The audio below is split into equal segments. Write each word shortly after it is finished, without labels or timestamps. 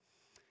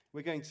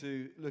We're going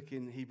to look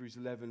in Hebrews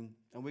 11,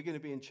 and we're going to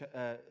be in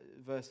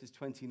verses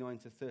 29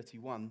 to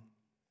 31.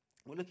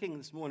 We're looking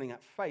this morning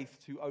at faith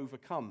to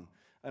overcome.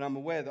 And I'm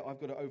aware that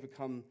I've got to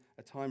overcome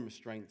a time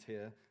restraint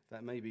here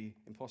that may be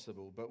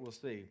impossible, but we'll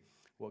see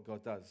what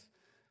God does.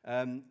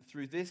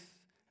 Through this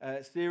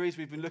series,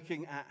 we've been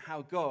looking at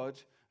how God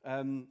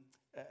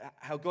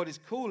is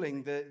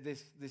calling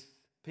this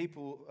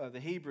people, the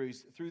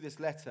Hebrews, through this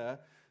letter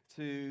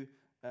to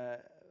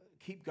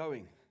keep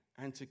going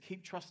and to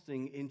keep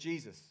trusting in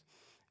Jesus.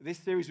 This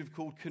series we've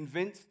called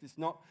Convinced. It's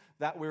not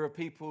that we're a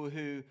people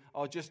who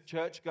are just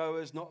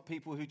churchgoers, not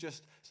people who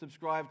just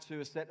subscribe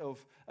to a set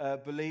of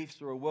beliefs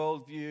or a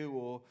worldview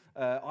or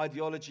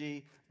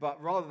ideology,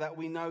 but rather that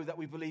we know that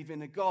we believe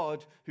in a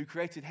God who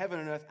created heaven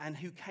and earth and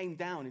who came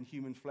down in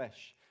human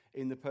flesh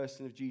in the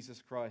person of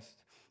Jesus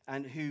Christ,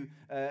 and who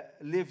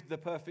lived the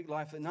perfect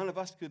life that none of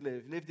us could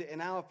live, lived it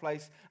in our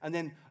place, and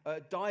then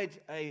died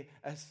a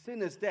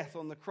sinner's death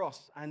on the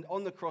cross, and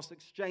on the cross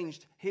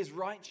exchanged his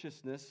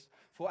righteousness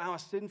for our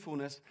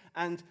sinfulness,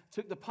 and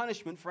took the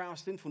punishment for our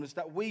sinfulness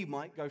that we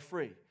might go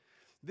free.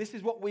 This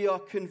is what we are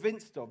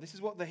convinced of. This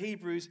is what the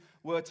Hebrews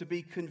were to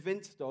be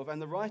convinced of,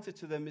 and the writer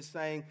to them is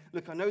saying,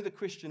 look, I know the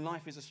Christian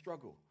life is a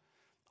struggle.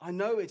 I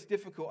know it's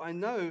difficult. I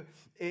know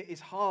it is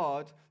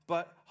hard,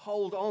 but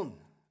hold on.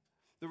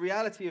 The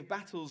reality of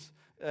battles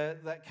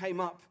that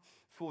came up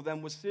for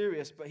them was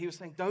serious, but he was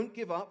saying, don't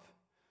give up.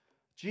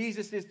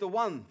 Jesus is the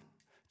one.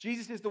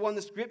 Jesus is the one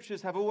the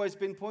scriptures have always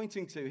been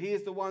pointing to. He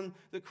is the one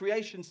that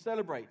creation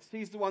celebrates.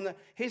 He's the one that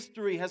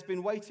history has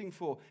been waiting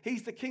for.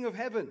 He's the King of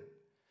heaven.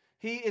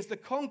 He is the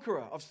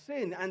conqueror of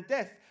sin and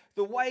death,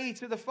 the way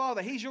to the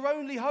Father. He's your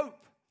only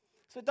hope.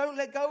 So don't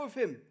let go of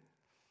him.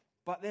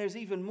 But there's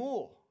even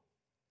more.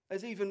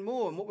 There's even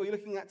more. And what we're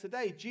looking at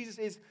today, Jesus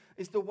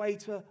is the way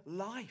to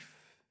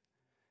life.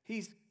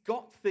 He's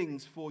got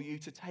things for you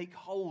to take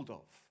hold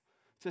of,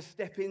 to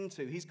step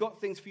into. He's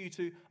got things for you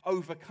to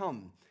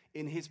overcome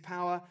in his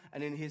power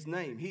and in his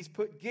name. He's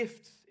put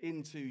gifts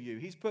into you.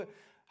 He's put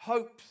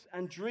hopes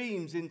and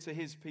dreams into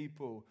his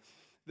people,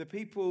 the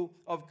people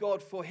of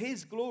God for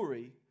his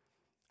glory,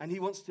 and he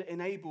wants to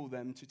enable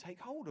them to take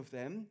hold of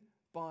them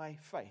by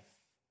faith.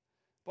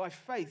 By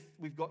faith,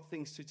 we've got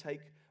things to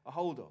take a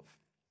hold of.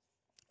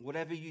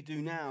 Whatever you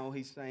do now,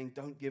 he's saying,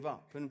 don't give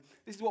up. And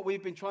this is what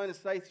we've been trying to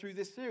say through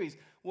this series.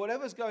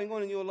 Whatever's going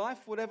on in your life,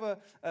 whatever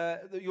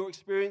your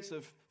experience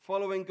of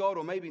following God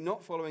or maybe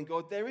not following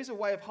God, there is a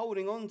way of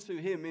holding on to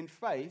him in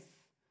faith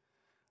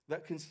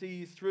that can see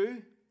you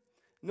through,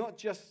 not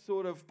just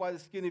sort of by the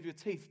skin of your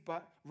teeth,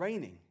 but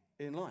reigning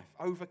in life,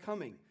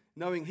 overcoming,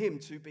 knowing him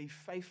to be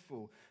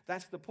faithful.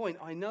 That's the point.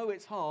 I know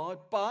it's hard,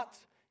 but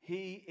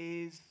he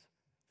is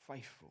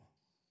faithful.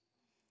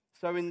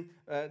 So in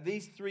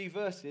these three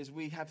verses,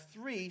 we have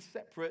three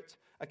separate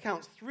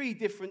accounts, three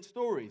different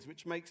stories,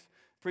 which makes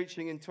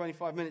preaching in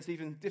 25 minutes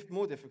even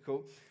more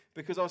difficult,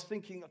 because I was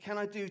thinking, can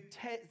I do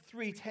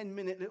three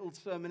 10-minute little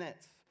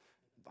sermonettes?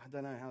 I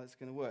don't know how that's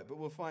going to work, but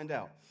we'll find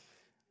out.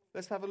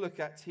 Let's have a look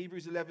at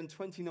Hebrews 11,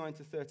 29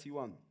 to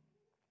 31.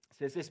 It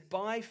says this,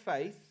 by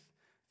faith,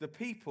 the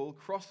people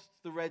crossed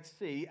the Red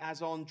Sea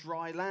as on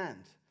dry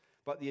land,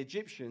 but the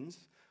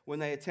Egyptians, when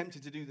they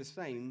attempted to do the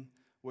same,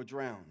 were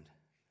drowned.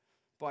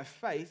 By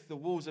faith, the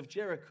walls of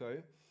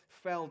Jericho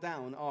fell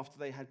down after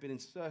they had been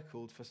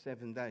encircled for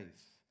 7 days.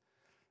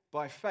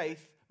 By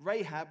faith,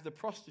 Rahab the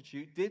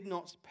prostitute did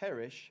not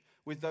perish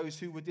with those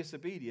who were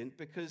disobedient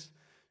because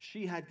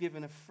she had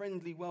given a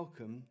friendly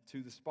welcome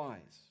to the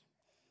spies.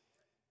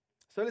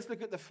 So let's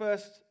look at the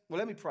first. Well,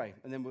 let me pray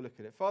and then we'll look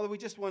at it. Father, we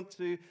just want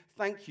to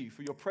thank you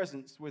for your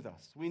presence with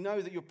us. We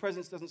know that your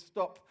presence doesn't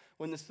stop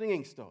when the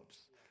singing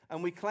stops.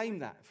 And we claim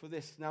that for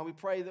this. Now we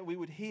pray that we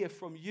would hear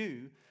from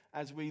you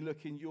as we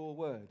look in your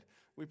word.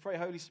 We pray,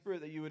 Holy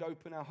Spirit, that you would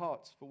open our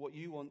hearts for what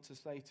you want to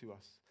say to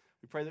us.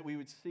 We pray that we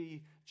would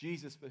see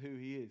Jesus for who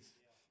he is.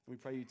 And we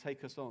pray you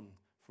take us on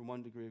from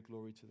one degree of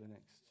glory to the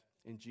next.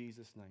 In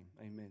Jesus' name,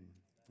 amen.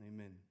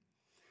 Amen.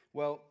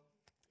 Well,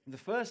 the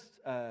first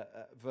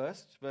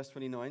verse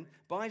 29,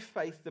 by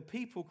faith the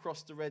people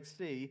crossed the Red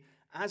Sea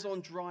as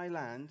on dry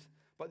land,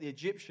 but the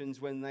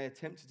Egyptians, when they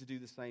attempted to do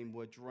the same,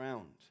 were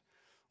drowned.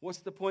 What's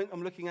the point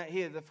I'm looking at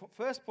here? The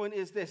first point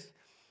is this.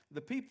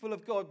 The people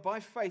of God,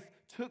 by faith,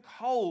 took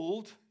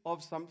hold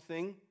of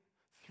something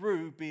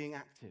through being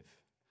active.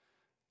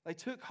 They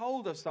took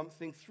hold of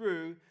something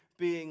through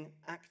being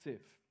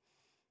active.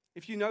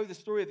 If you know the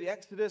story of the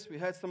Exodus, we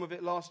heard some of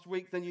it last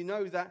week, then you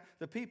know that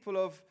the people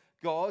of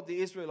God,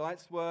 the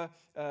Israelites, were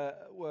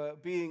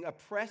being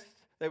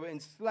oppressed. They were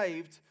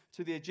enslaved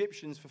to the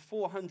Egyptians for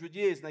 400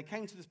 years. And they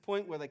came to this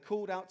point where they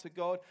called out to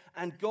God,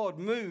 and God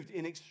moved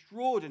in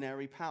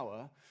extraordinary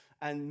power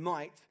and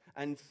might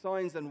and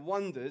signs and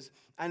wonders.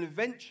 And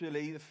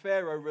eventually the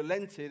Pharaoh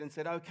relented and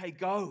said, okay,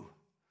 go,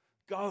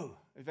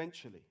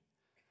 eventually.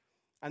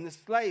 And the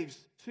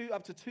slaves,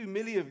 up to 2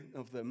 million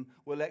of them,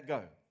 were let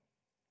go.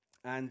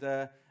 And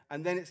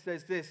then it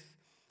says this,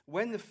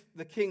 when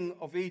the king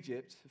of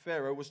Egypt,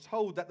 Pharaoh, was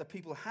told that the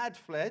people had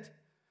fled,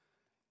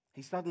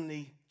 he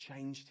suddenly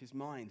changed his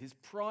mind. His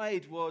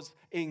pride was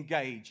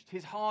engaged.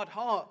 His hard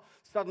heart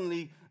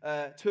suddenly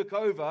took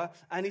over,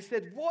 and he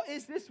said, what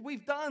is this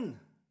we've done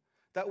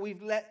that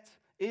we've let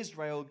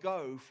Israel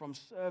go from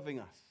serving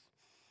us?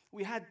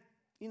 We had,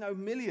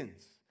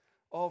 millions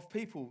of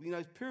people.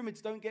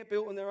 Pyramids don't get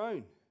built on their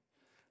own.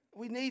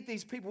 We need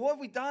these people. What have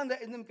we done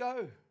letting them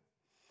go?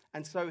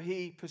 And so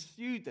he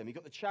pursued them. He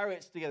got the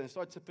chariots together and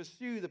started to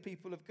pursue the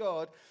people of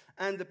God.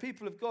 And the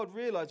people of God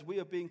realized we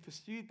are being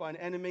pursued by an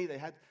enemy. They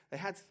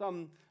had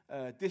some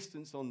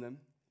distance on them,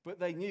 but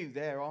they knew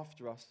they're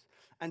after us.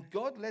 And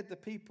God led the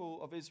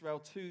people of Israel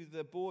to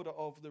the border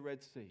of the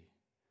Red Sea.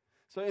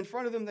 So in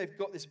front of them, they've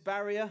got this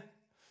barrier,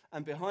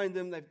 and behind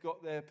them, they've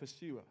got their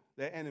pursuer,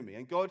 their enemy.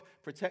 And God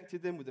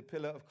protected them with a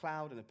pillar of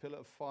cloud and a pillar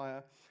of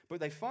fire. But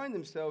they find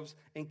themselves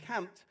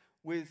encamped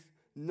with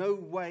no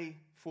way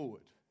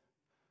forward.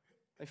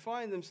 They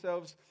find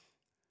themselves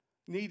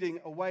needing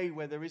a way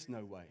where there is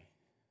no way.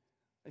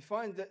 They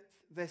find that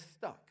they're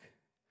stuck.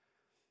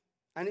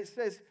 And it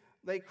says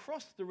they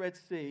crossed the Red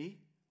Sea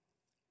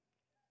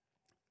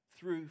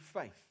through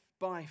faith.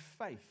 By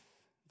faith,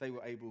 they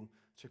were able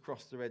to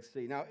cross the Red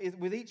Sea. Now,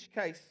 with each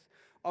case,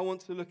 I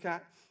want to look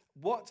at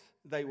what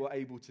they were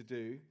able to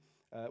do,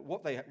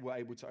 what they were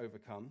able to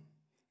overcome,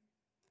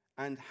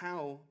 and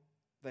how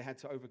they had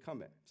to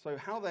overcome it. So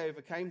how they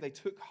overcame, they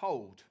took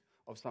hold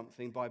of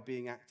something by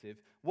being active.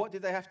 What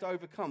did they have to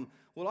overcome?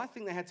 Well, I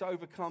think they had to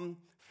overcome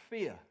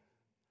fear.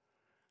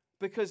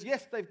 Because,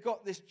 yes, they've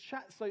got this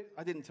chat. So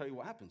I didn't tell you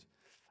what happened,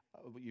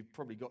 but you've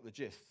probably got the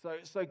gist.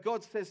 So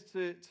God says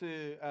to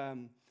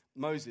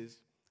Moses,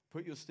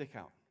 put your stick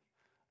out.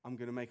 I'm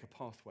going to make a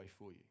pathway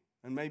for you.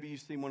 And maybe you've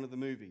seen one of the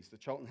movies, the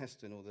Charlton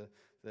Heston or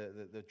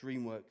the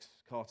DreamWorks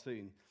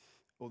cartoon,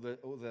 or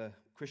the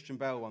Christian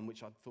Bale one,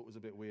 which I thought was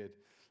a bit weird.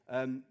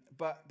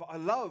 But I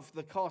love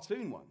the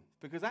cartoon one,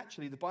 because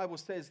actually the Bible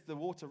says the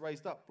water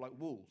raised up like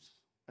walls.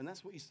 And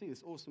that's what you see,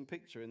 this awesome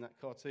picture in that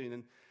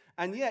cartoon.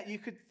 And yet you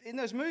could, in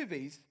those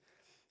movies,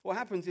 what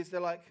happens is they're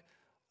like,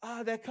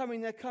 they're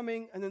coming,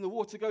 and then the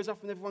water goes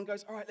up and everyone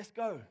goes, all right, let's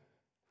go.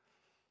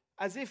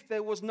 As if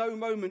there was no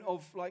moment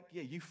of like,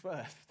 yeah, you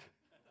first.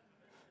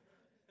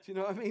 Do you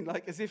know what I mean?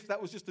 Like as if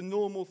that was just a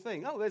normal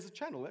thing. Oh, there's a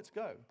channel, let's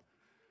go.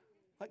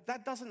 Like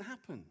that doesn't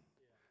happen.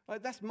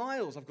 Like that's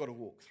miles I've got to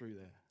walk through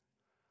there.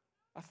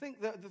 I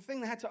think that the thing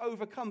they had to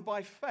overcome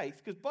by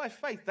faith, because by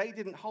faith they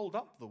didn't hold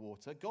up the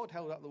water. God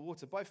held up the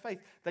water. By faith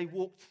they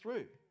walked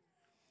through.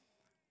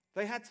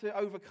 They had to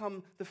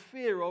overcome the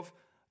fear of,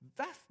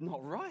 that's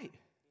not right.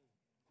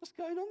 What's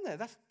going on there?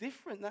 That's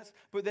different.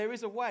 But there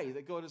is a way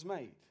that God has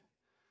made.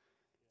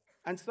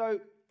 And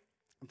so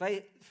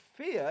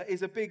fear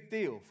is a big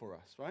deal for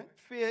us, right?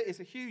 Fear is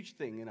a huge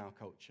thing in our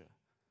culture.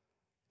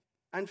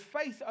 And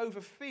faith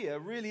over fear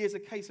really is a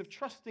case of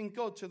trusting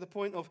God to the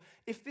point of,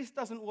 if this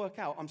doesn't work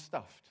out, I'm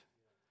stuffed.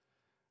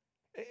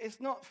 It's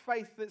not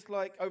faith that's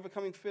like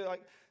overcoming fear,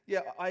 like,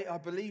 yeah, I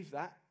believe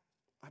that.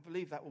 I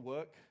believe that will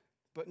work.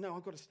 But no,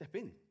 I've got to step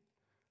in.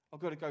 I've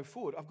got to go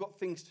forward. I've got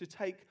things to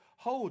take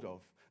hold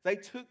of. They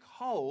took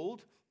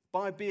hold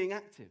by being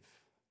active.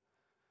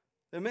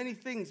 There are many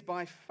things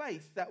by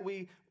faith that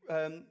we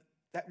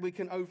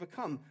can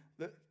overcome,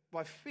 that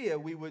by fear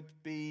we would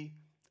be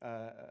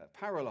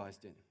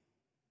paralyzed in,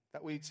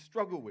 that we'd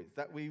struggle with,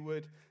 that we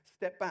would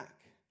step back.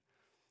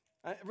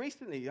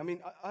 Recently, I mean,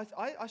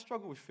 I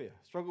struggle with fear.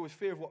 I struggle with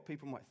fear of what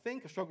people might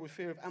think. I struggle with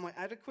fear of, am I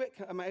adequate?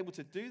 Am I able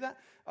to do that?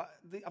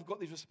 I've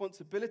got these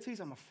responsibilities.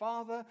 I'm a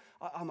father.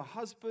 I'm a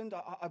husband.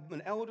 I'm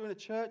an elder in a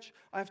church.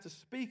 I have to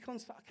speak on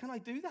stuff. Can I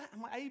do that?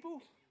 Am I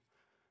able?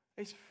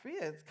 It's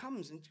fear. It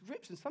comes and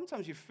grips, and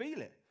sometimes you feel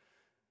it.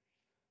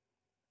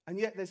 And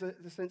yet there's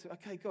the sense of,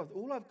 okay, God,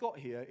 all I've got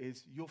here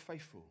is you're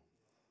faithful.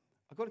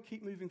 I've got to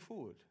keep moving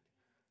forward.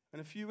 And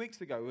a few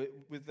weeks ago,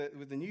 with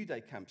the New Day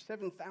camp,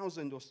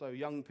 7,000 or so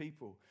young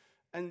people.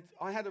 And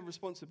I had a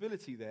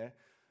responsibility there,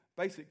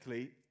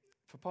 basically,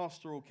 for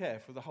pastoral care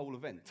for the whole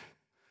event.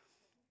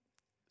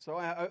 So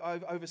I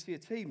oversee a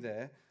team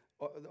there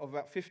of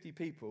about 50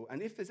 people.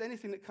 And if there's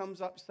anything that comes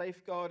up,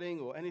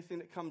 safeguarding, or anything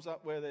that comes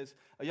up where there's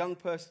a young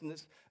person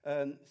that's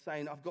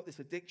saying, I've got this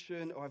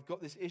addiction, or I've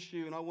got this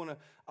issue, and I want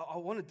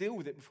to deal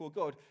with it before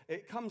God,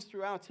 it comes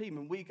through our team,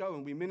 and we go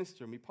and we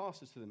minister and we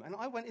pastor to them. And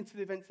I went into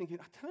the event thinking,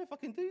 I don't know if I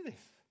can do this.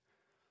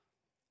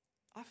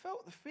 I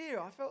felt the fear.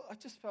 I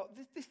just felt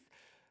this,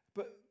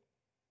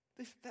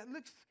 that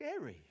looks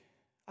scary.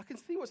 I can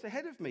see what's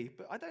ahead of me,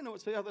 but I don't know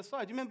what's the other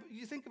side.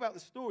 You think about the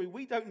story.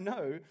 We don't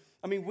know.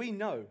 I mean, we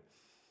know.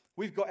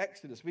 We've got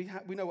Exodus.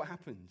 We know what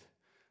happened.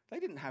 They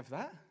didn't have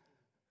that.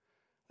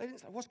 They didn't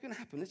say, what's going to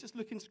happen? Let's just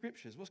look in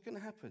scriptures. What's going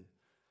to happen?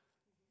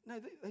 No,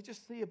 they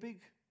just see a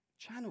big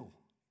channel.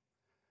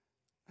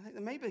 I think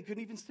that maybe they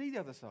couldn't even see the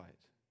other side.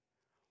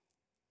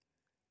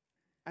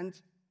 And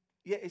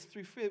yet it's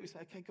through fear that we say,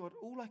 okay, God,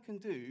 all I can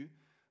do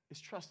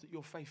is trust that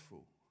you're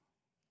faithful.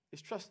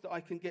 It's trust that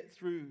I can get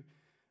through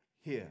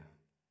here.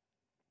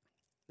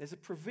 There's a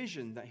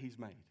provision that he's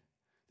made.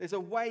 There's a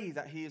way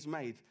that he has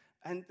made.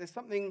 And there's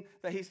something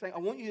that he's saying, I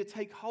want you to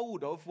take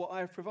hold of what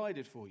I have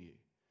provided for you.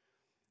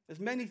 There's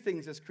many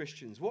things as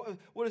Christians. What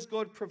has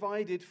God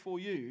provided for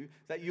you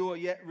that you are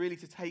yet really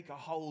to take a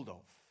hold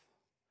of?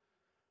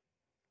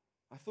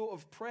 I thought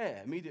of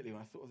prayer immediately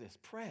when I thought of this.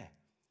 Prayer.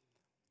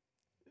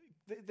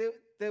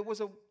 There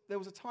was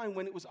a time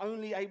when we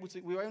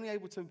were only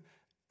able to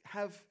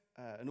have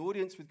an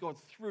audience with God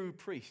through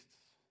priests.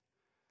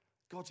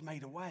 God's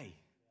made a way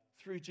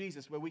through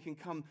Jesus where we can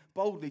come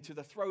boldly to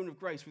the throne of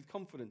grace with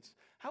confidence.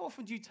 How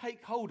often do you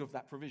take hold of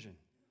that provision?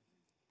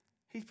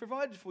 He's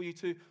provided for you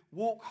to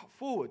walk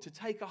forward, to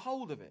take a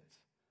hold of it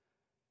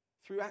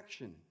through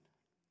action,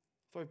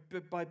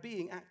 by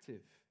being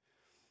active.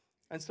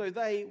 And so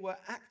they were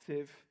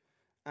active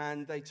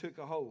and they took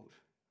a hold.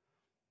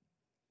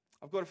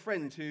 I've got a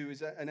friend who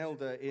is an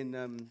elder in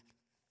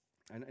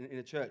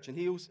a church,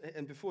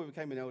 and before he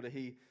became an elder,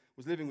 he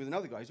was living with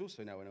another guy who's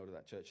also now an elder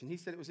at that church. And he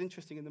said it was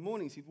interesting in the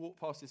mornings he'd walk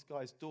past this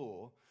guy's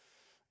door,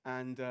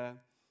 and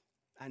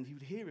he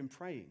would hear him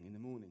praying in the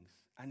mornings,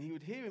 and he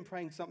would hear him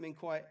praying something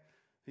quite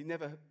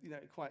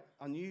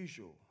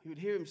unusual. He would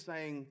hear him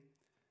saying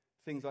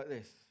things like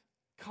this: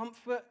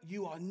 "Comfort,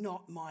 you are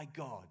not my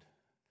God.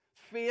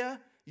 Fear,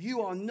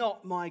 you are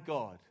not my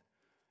God.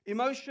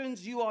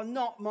 Emotions, you are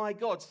not my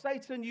God.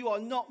 Satan, you are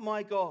not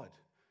my God."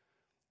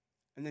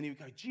 And then he would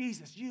go,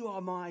 "Jesus, you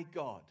are my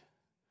God."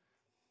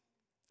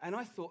 And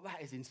I thought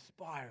that is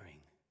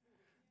inspiring,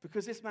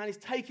 because this man is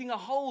taking a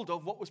hold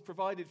of what was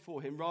provided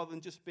for him rather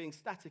than just being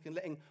static and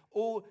letting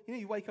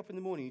you wake up in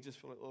the morning, you just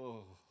feel like,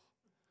 oh.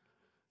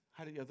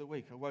 I had it the other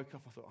week. I woke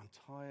up, I thought, I'm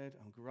tired,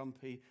 I'm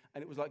grumpy.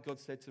 And it was like God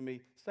said to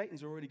me,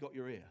 Satan's already got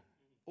your ear.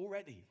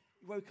 Already.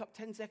 You woke up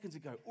 10 seconds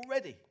ago.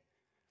 Already.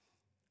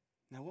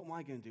 Now, what am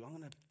I going to do?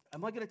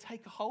 Am I going to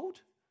take a hold?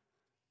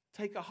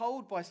 Take a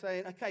hold by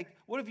saying, okay,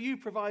 what have you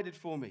provided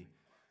for me?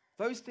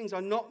 Those things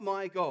are not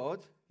my God.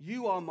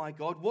 You are my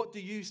God. What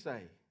do you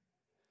say?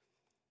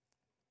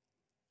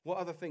 What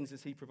other things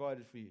has he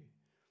provided for you?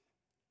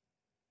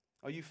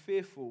 Are you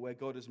fearful where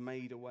God has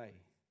made a way?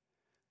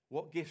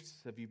 What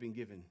gifts have you been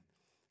given?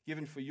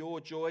 Given for your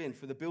joy and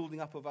for the building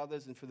up of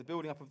others and for the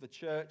building up of the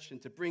church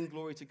and to bring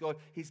glory to God.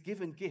 He's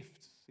given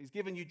gifts. He's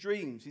given you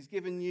dreams. He's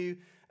given you,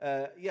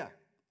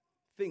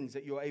 things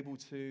that you're able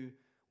to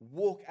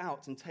walk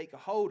out and take a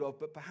hold of,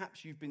 but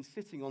perhaps you've been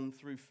sitting on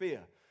through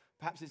fear.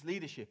 Perhaps it's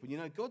leadership. And you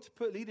know, God's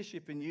put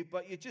leadership in you,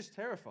 but you're just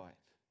terrified.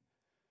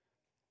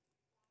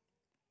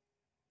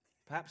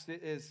 Perhaps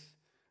it is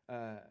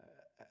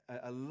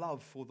a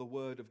love for the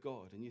Word of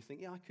God. And you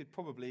think, I could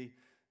probably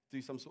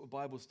do some sort of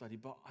Bible study,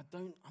 but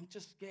I'm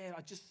just scared.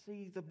 I just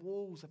see the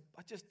walls.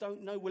 I just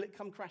don't know. Will it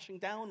come crashing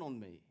down on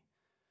me?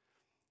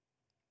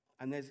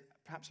 And there's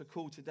perhaps a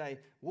call today.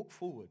 Walk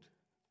forward.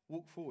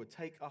 Walk forward.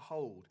 Take a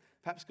hold.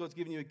 Perhaps God's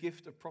given you a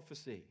gift of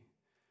prophecy.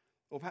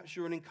 Or perhaps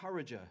you're an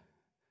encourager.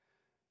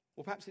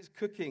 Or perhaps it's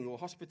cooking or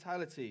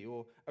hospitality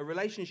or a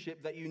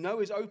relationship that you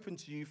know is open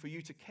to you for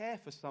you to care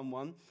for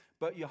someone,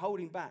 but you're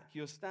holding back.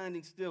 You're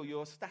standing still.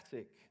 You're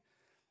static.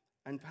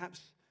 And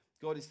perhaps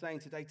God is saying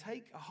today,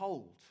 take a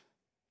hold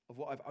of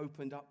what I've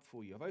opened up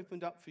for you. I've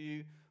opened up for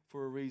you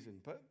for a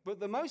reason. But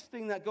the most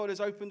thing that God has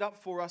opened up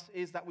for us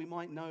is that we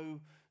might know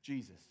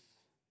Jesus.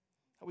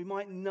 That we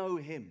might know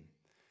him.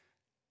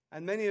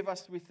 And many of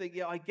us, we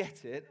think, I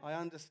get it. I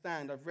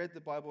understand. I've read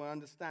the Bible. I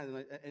understand.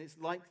 And it's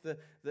like the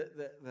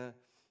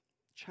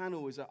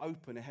channel is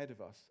open ahead of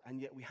us.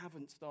 And yet we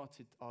haven't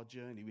started our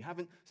journey. We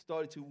haven't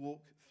started to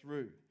walk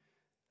through.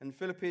 And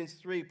Philippians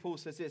 3, Paul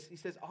says this. He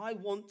says, I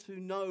want to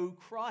know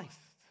Christ.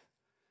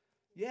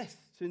 Yes,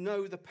 to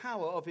know the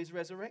power of his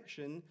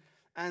resurrection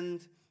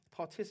and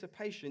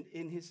participation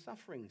in his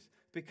sufferings,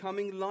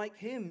 becoming like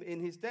him in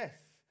his death,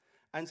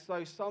 and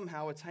so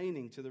somehow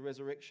attaining to the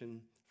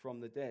resurrection from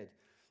the dead.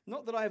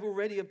 Not that I have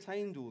already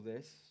obtained all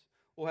this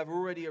or have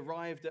already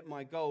arrived at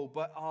my goal,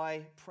 but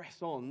I press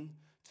on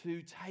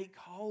to take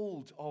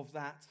hold of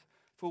that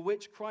for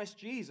which Christ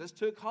Jesus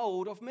took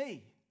hold of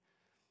me.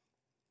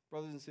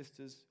 Brothers and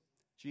sisters,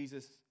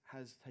 Jesus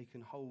has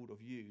taken hold of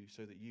you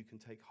so that you can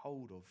take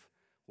hold of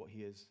what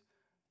he has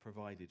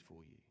provided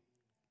for you.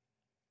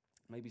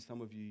 Maybe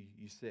some of you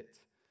sit,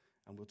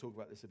 and we'll talk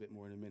about this a bit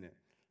more in a minute,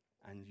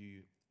 and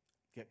you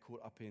get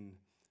caught up in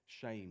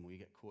shame or you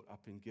get caught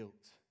up in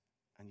guilt,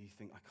 and you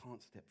think, I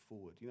can't step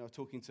forward. I was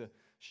talking to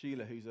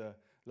Sheila, who's a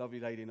lovely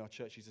lady in our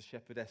church. She's a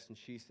shepherdess, and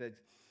she said,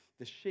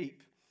 the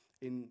sheep,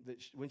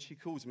 when she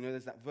calls me,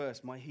 there's that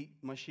verse, my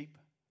sheep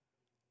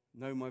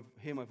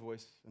hear my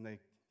voice, and they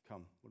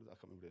come. I can't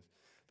remember this.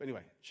 But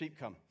anyway, sheep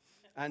come.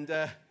 And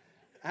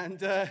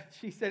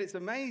she said it's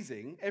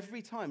amazing.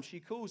 Every time she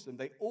calls them,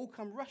 they all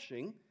come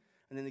rushing,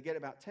 and then they get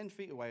about 10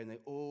 feet away, and they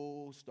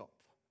all stop.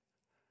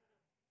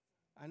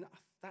 And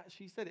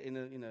she said it in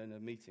a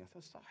meeting. I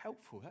thought, so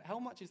helpful. How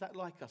much is that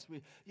like us?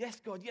 Yes,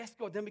 God.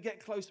 Then we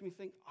get close, and we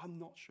think, I'm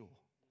not sure.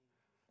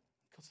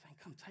 God's saying,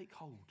 come, take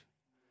hold.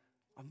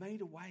 I've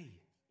made a way.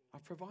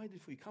 I've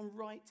provided for you. Come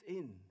right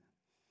in.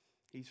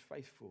 He's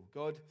faithful.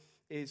 God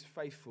is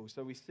faithful.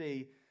 So we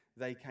see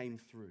they came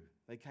through.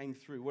 They came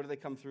through. What did they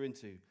come through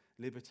into?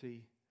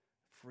 Liberty,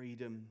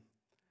 freedom.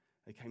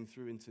 They came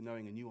through into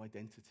knowing a new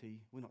identity.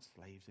 We're not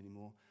slaves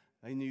anymore.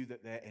 They knew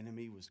that their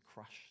enemy was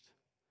crushed.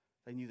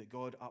 They knew that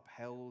God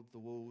upheld the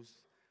walls.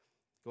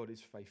 God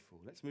is faithful.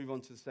 Let's move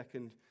on to the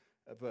second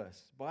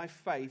verse. By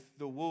faith,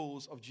 the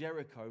walls of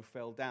Jericho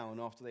fell down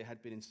after they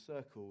had been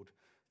encircled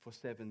for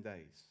 7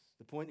 days.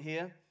 The point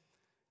here,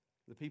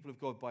 the people of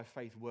God by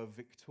faith were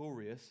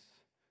victorious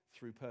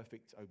through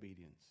perfect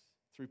obedience.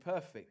 Through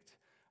perfect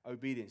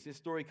obedience. This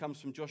story comes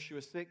from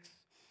Joshua 6.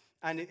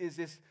 And it is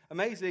this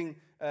amazing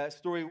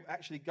story.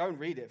 Actually, go and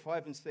read it.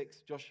 5 and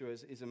 6, Joshua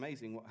is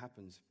amazing what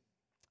happens.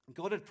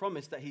 God had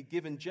promised that he'd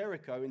given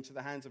Jericho into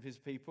the hands of his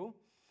people.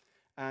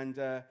 And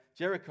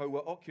Jericho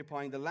were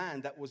occupying the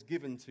land that was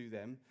given to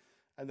them.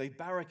 And they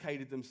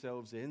barricaded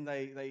themselves in.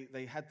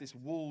 They had this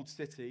walled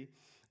city.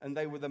 And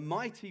they were the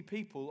mighty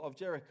people of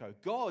Jericho.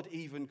 God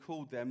even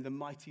called them the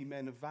mighty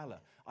men of valor.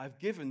 I've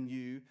given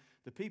you,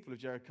 the people of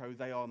Jericho,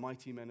 they are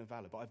mighty men of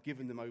valor. But I've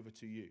given them over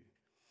to you.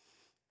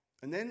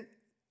 And then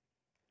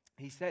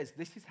he says,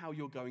 this is how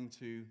you're going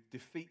to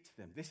defeat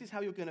them. This is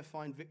how you're going to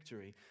find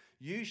victory.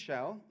 You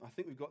shall, I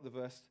think we've got the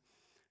verse,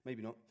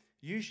 maybe not.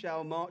 You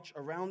shall march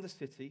around the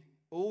city,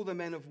 all the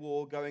men of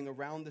war going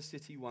around the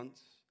city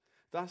once.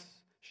 Thus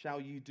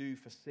shall you do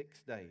for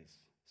 6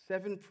 days.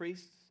 7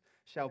 priests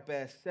shall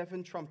bear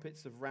 7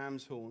 trumpets of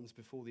ram's horns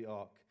before the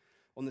ark.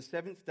 On the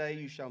 7th day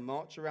you shall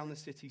march around the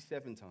city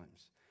 7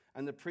 times.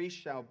 And the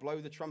priests shall blow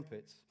the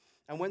trumpets.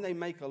 And when they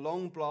make a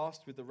long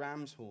blast with the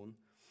ram's horn,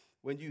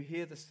 when you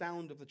hear the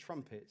sound of the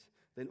trumpet,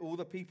 then all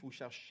the people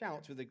shall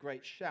shout with a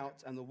great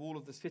shout, and the wall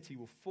of the city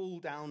will fall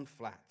down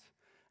flat,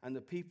 and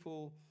the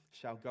people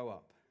shall go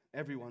up,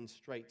 everyone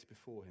straight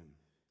before him.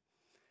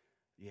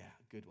 Yeah,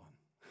 good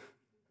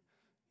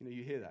one.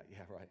 You hear that?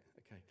 Yeah, right.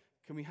 Okay.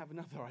 Can we have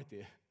another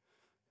idea?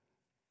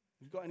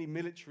 Have you got any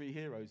military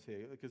heroes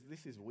here? Because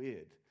this is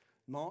weird.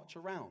 March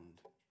around.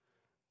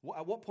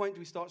 At what point do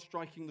we start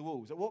striking the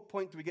walls? At what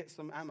point do we get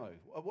some ammo?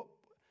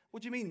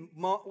 What do you mean,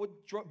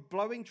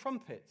 blowing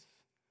trumpets?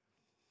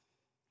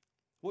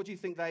 What do you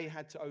think they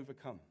had to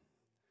overcome?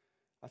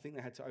 I think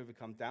they had to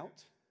overcome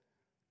doubt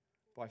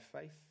by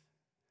faith.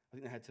 I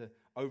think they had to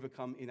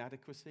overcome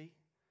inadequacy.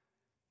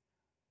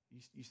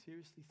 You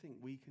seriously think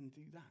we can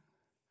do that?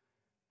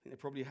 I think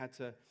they probably had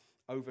to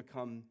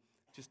overcome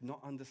just not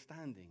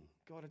understanding.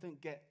 God, I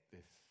don't get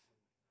this.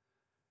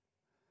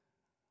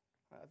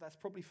 That's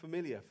probably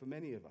familiar for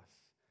many of us.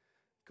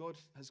 God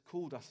has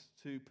called us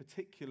to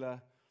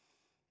particular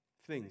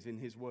things in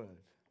his word.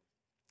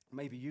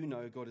 Maybe you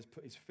know God has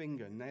put his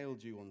finger,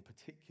 nailed you on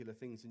particular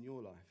things in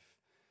your life.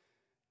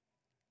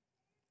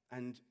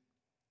 And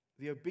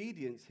the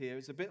obedience here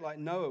is a bit like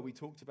Noah we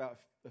talked about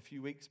a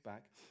few weeks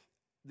back.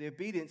 The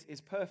obedience is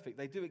perfect.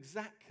 They do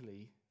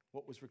exactly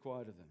what was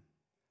required of them.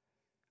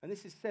 And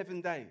this is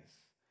 7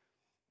 days.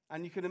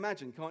 And you can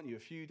imagine, can't you, a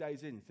few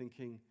days in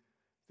thinking,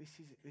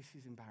 this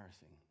is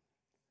embarrassing.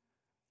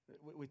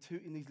 We're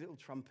tooting these little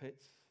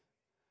trumpets.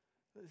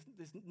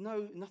 There's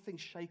nothing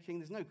shaking.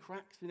 There's no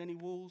cracks in any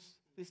walls.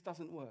 This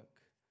doesn't work.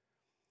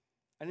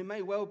 And it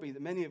may well be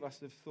that many of us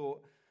have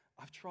thought,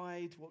 I've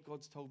tried what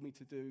God's told me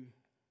to do.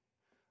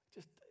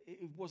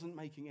 It wasn't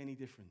making any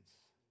difference.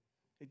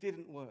 It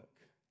didn't work.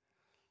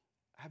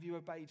 Have you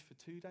obeyed for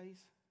 2 days?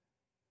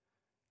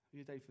 Have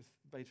you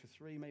obeyed for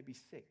 3, maybe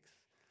 6?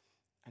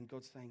 And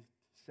God's saying,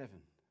 7.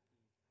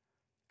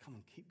 Come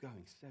on, keep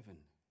going. 7.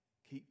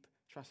 Keep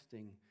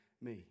trusting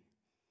me.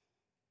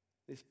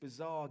 This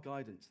bizarre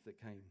guidance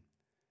that came.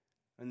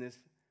 And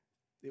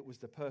it was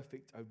the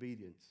perfect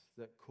obedience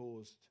that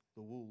caused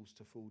the walls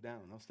to fall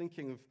down. I was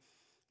thinking of,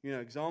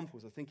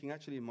 examples. I was thinking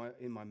actually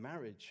in my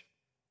marriage,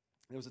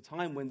 there was a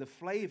time when the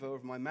flavor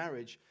of my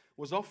marriage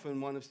was often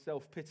one of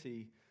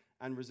self-pity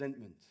and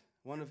resentment.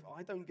 One of,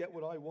 I don't get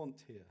what I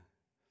want here.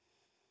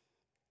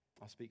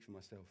 I speak for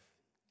myself.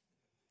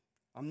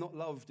 I'm not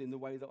loved in the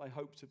way that I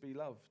hope to be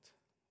loved.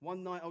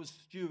 One night I was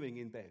stewing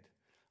in bed.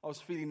 I was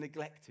feeling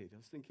neglected. I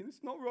was thinking,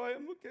 it's not right,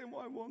 I'm not getting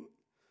what I want.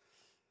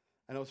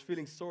 And I was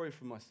feeling sorry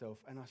for myself.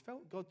 And I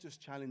felt God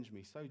just challenged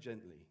me so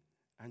gently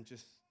and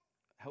just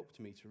helped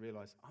me to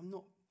realize I'm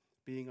not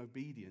being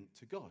obedient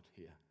to God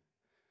here.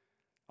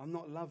 I'm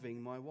not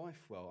loving my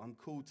wife well. I'm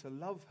called to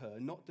love her,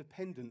 not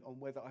dependent on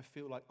whether I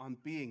feel like I'm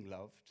being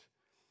loved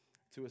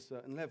to a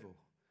certain level.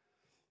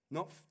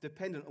 Not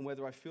dependent on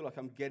whether I feel like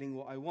I'm getting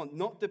what I want.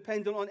 Not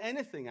dependent on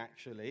anything,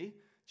 actually,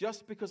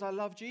 just because I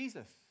love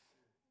Jesus.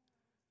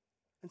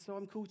 And so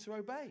I'm called to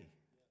obey.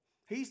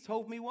 He's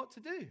told me what to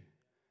do.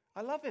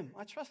 I love him.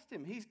 I trust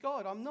him. He's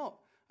God. I'm not.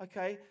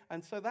 Okay?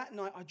 And so that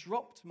night I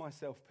dropped my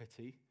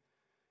self-pity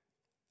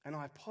and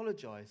I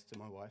apologized to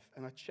my wife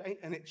and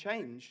it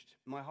changed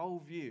my whole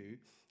view.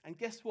 And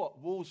guess what?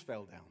 Walls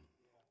fell down.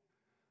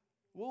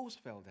 Walls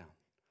fell down.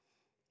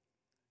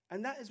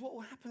 And that is what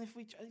will happen if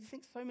you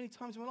think so many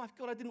times in my life,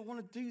 God, I didn't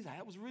want to do that.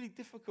 It was really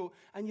difficult.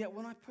 And yet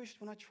when I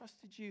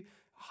trusted you,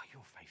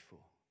 you're faithful.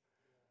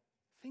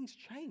 Things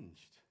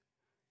changed.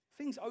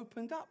 Things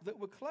opened up that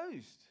were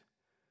closed.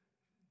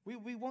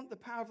 We want the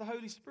power of the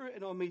Holy Spirit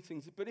in our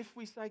meetings. But if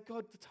we say,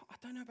 God, I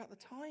don't know about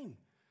the time.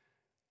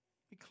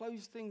 We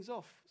close things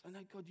off. So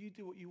no, God, you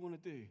do what you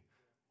want to do.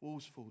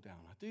 walls fall down.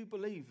 I do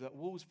believe that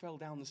walls fell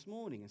down this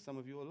morning in some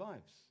of your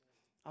lives.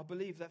 I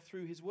believe that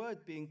through his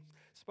word being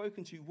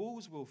spoken to you,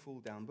 walls will fall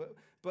down.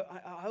 But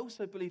I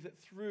also believe that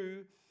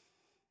through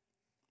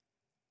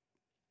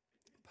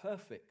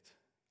perfect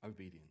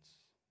obedience.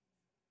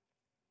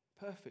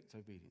 Perfect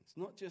obedience.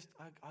 Not just,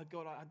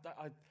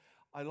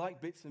 I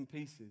like bits and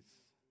pieces.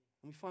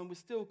 And we find we're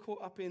still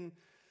caught up in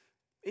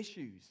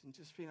issues and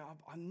just feeling,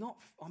 I'm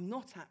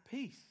not at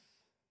peace.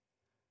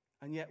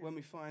 And yet when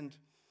we find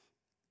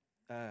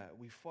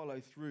we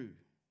follow through.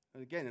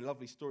 And again, a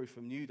lovely story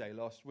from New Day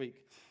last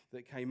week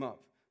that came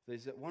up.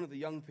 There's one of the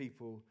young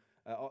people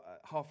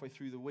halfway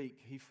through the week,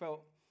 he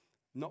felt,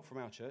 not from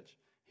our church,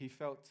 he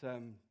felt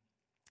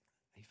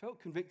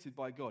convicted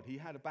by God. He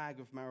had a bag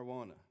of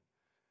marijuana,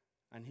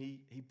 and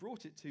he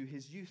brought it to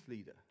his youth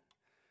leader.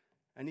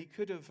 And he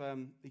could have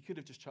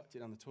just chucked it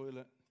down the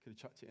toilet, could have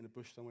chucked it in a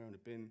bush somewhere in a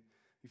bin.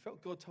 He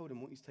felt God told him,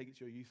 I want you to take it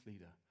to your youth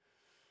leader.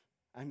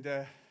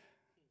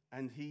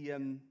 And he,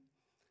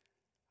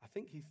 I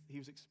think he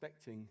was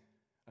expecting,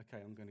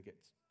 okay, I'm going to get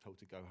told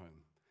to go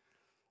home.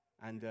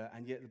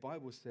 And yet the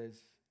Bible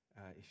says,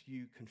 if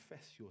you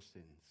confess your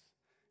sins,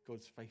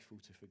 God's faithful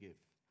to forgive.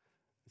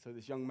 And so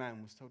this young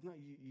man was told, no,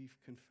 you've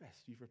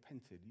confessed, you've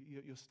repented,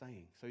 you're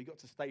staying. So he got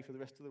to stay for the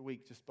rest of the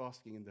week just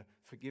basking in the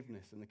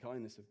forgiveness and the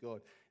kindness of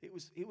God.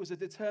 It was a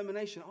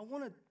determination. I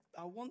want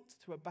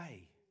to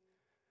obey.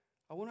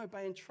 I want to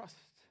obey and trust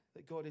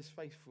that God is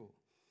faithful.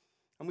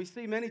 And we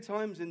see many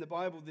times in the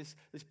Bible this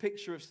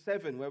picture of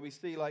 7, where we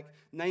see like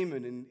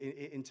Naaman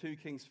in 2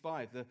 Kings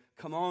 5, the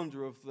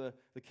commander of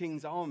the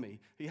king's army.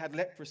 He had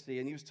leprosy,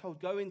 and he was told,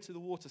 go into the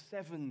water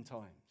 7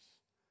 times.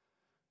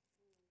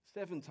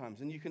 7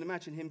 times. And you can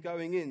imagine him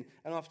going in,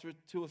 and after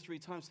 2 or 3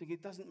 times thinking,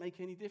 it doesn't make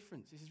any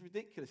difference. This is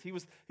ridiculous.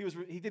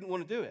 He didn't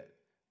want to do it.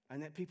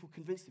 And then people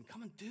convinced him,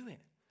 come and do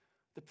it.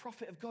 The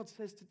prophet of God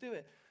says to do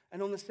it.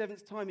 And on the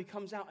 7th time he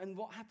comes out, and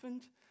what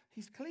happened?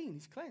 He's clean,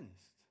 he's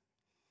cleansed.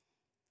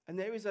 And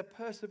there is a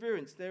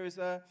perseverance. There is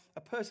a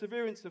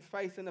perseverance of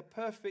faith and a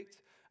perfect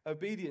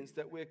obedience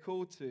that we're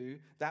called to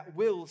that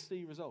will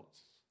see results.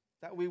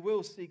 That we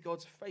will see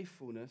God's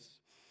faithfulness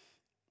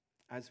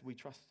as we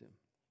trust him.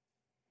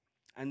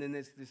 And then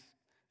there's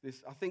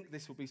this, I think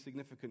this will be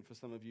significant for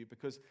some of you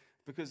because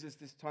there's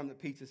this time that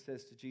Peter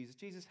says to Jesus,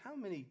 Jesus, how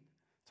many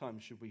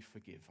times should we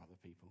forgive other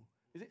people?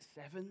 Is it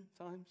 7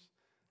 times?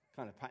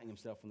 Kind of patting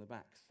himself on the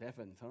back. 7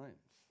 times.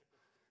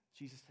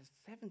 Jesus says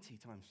 70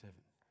 times 7.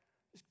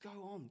 Just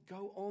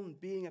go on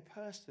being a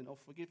person of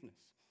forgiveness.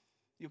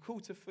 You're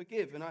called to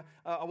forgive. And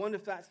I wonder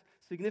if that's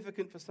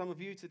significant for some of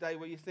you today,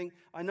 where you think,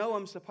 I know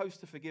I'm supposed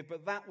to forgive,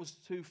 but that was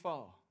too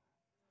far.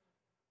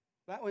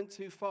 That went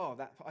too far.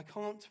 I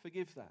can't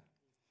forgive that.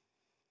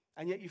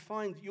 And yet you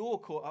find you're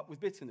caught up with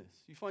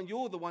bitterness. You find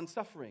you're the one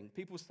suffering.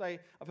 People say,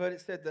 I've heard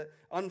it said that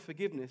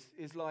unforgiveness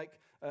is like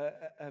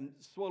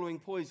swallowing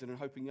poison and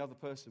hoping the other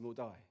person will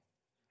die.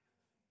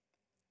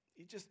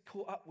 You're just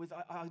caught up with,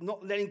 I'm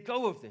not letting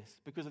go of this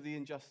because of the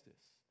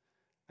injustice.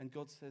 And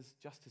God says,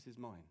 justice is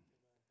mine.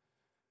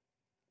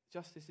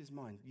 Justice is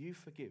mine. You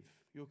forgive.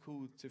 You're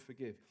called to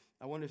forgive.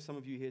 I wonder if some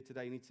of you here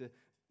today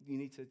you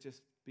need to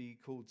just be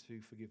called to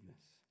forgiveness.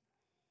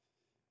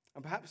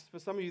 And perhaps for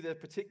some of you, there are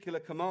particular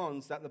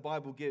commands that the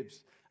Bible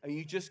gives, and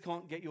you just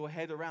can't get your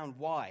head around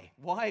why.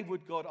 Why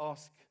would God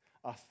ask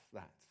us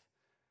that?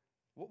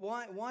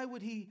 Why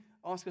would he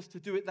ask us to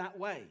do it that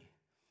way?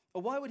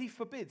 Or why would he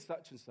forbid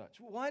such and such?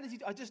 Why does he?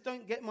 I just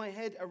don't get my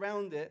head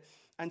around it,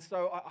 and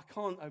so I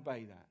can't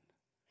obey that.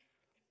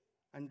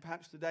 And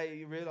perhaps today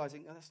you're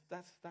realizing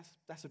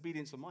that's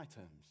obedience on my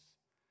terms.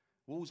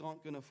 Walls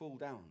aren't going to fall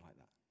down like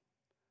that.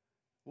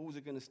 Walls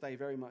are going to stay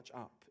very much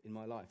up in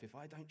my life if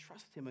I don't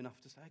trust him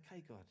enough to say,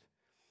 okay, God,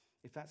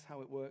 if that's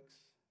how it works.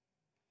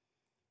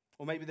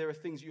 Or maybe there are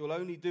things you'll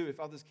only do if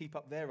others keep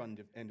up their end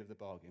of the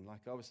bargain. Like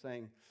I was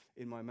saying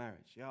in my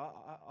marriage. Yeah,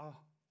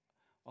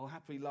 I'll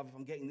happily love if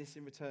I'm getting this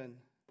in return.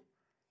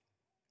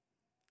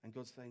 And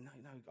God's saying,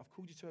 no, I've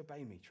called you to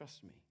obey me.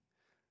 Trust me.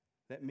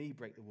 Let me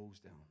break the walls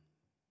down.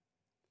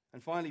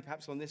 And finally,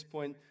 perhaps on this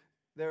point,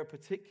 there are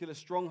particular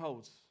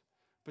strongholds,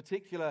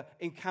 particular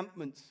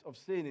encampments of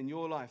sin in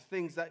your life,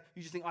 things that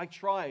you just think, I've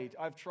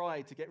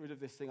tried to get rid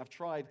of this thing, I've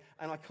tried,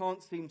 and I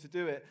can't seem to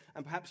do it.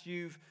 And perhaps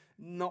you've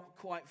not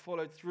quite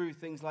followed through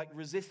things like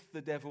resist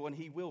the devil and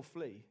he will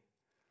flee.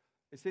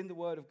 It's in the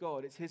Word of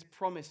God. It's his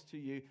promise to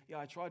you. Yeah,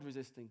 I tried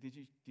resisting. Did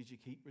you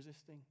keep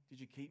resisting? Did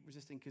you keep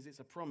resisting? Because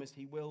it's a promise.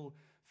 He will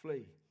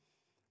flee.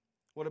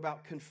 What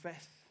about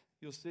confess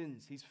your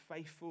sins? He's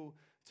faithful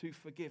to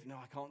forgive. No,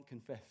 I can't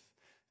confess.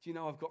 Do you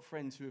know I've got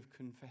friends who have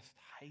confessed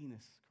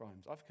heinous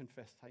crimes? I've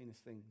confessed heinous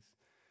things.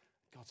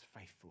 God's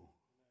faithful.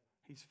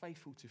 He's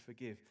faithful to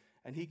forgive.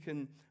 And he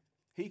can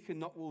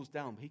knock walls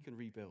down, but he can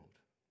rebuild.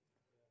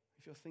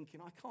 If you're thinking,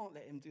 I can't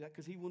let him do that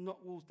because he will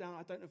knock walls down,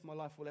 I don't know if my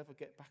life will ever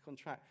get back on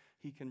track.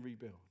 He can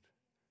rebuild.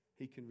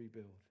 He can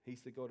rebuild.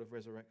 He's the God of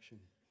resurrection.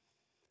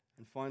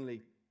 And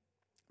finally,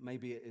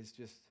 maybe it is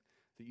just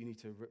that you need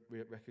to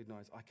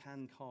recognize, I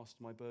can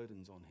cast my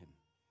burdens on him.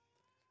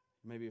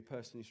 Maybe a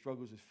person who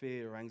struggles with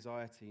fear or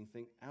anxiety and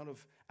think, out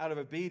of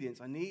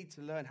obedience, I need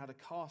to learn how to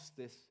cast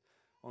this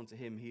onto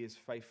him. He is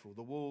faithful.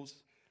 The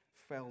walls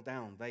fell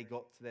down. They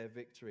got their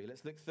victory.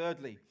 Let's look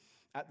thirdly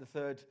at the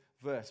third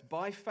verse.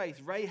 By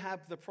faith,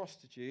 Rahab the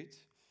prostitute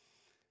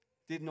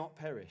did not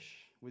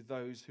perish with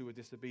those who were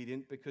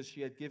disobedient because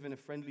she had given a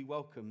friendly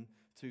welcome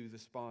to the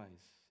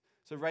spies.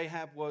 So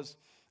Rahab was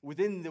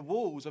within the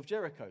walls of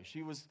Jericho.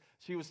 She was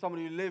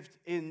someone who lived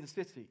in the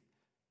city.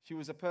 She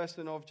was a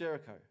person of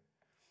Jericho.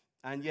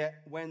 And yet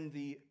when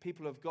the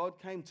people of God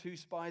came, 2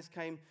 spies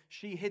came,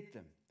 she hid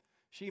them.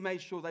 She made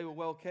sure they were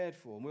well cared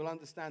for. And we'll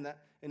understand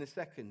that in a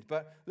second.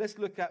 But let's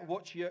look at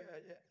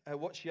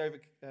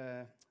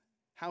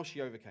how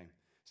she overcame.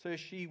 So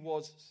she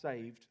was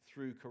saved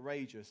through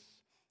courageous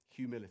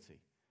humility.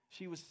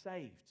 She was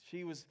saved.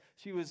 She was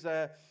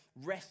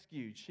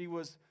rescued. She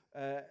was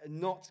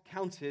not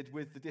counted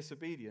with the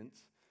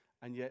disobedient,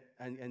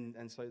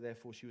 and so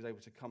therefore she was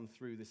able to come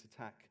through this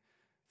attack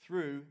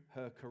through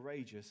her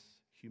courageous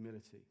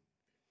humility.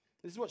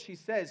 This is what she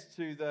says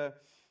to the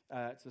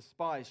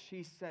spies.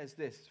 She says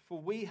this: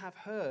 "For we have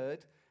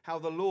heard how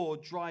the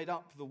Lord dried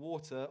up the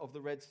water of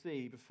the Red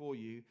Sea before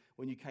you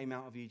when you came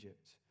out of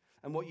Egypt,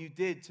 and what you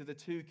did to the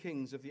 2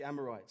 kings of the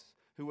Amorites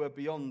who were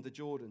beyond the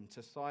Jordan,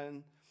 to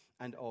Sihon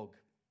and Og,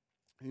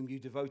 whom you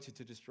devoted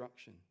to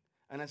destruction.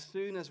 And as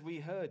soon as we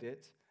heard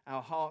it,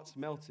 our hearts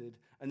melted,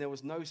 and there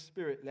was no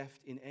spirit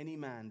left in any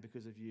man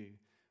because of you.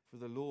 For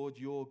the Lord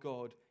your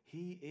God,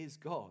 he is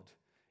God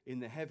in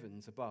the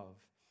heavens above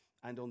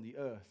and on the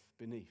earth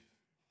beneath."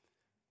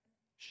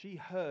 She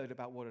heard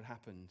about what had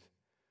happened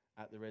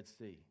at the Red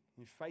Sea.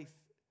 And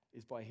faith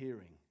is by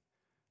hearing.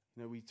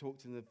 We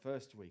talked in the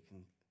first week,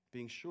 and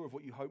being sure of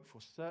what you hope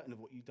for, certain of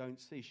what you don't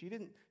see. She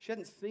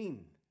hadn't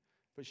seen,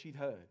 but she'd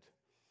heard.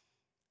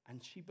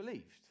 And she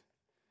believed.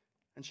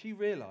 And she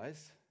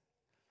realized,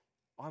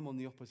 I'm on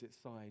the opposite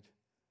side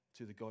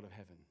to the God of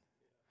heaven.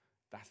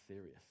 That's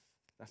serious.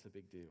 That's a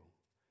big deal.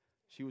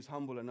 She was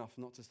humble enough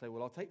not to say,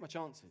 well, I'll take my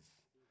chances.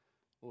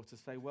 Or to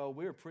say, well,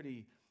 we're a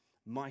pretty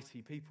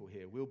mighty people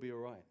here. We'll be all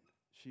right.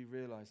 She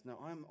realized, no,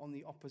 I'm on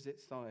the opposite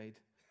side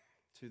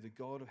to the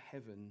God of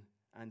heaven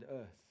and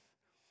earth.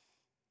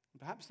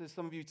 Perhaps there's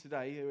some of you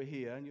today who are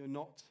here and you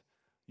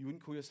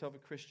wouldn't call yourself a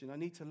Christian. I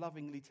need to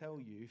lovingly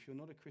tell you, if you're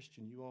not a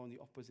Christian, you are on the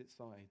opposite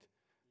side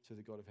to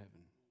the God of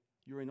heaven.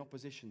 You're in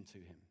opposition to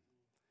him.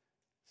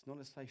 It's not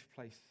a safe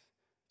place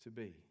to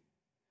be.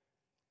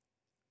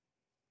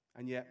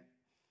 And yet,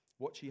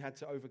 what she had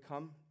to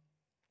overcome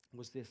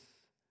was this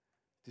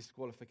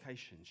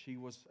disqualification. She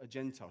was a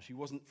Gentile. She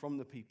wasn't from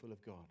the people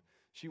of God.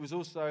 She was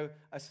also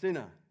a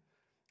sinner.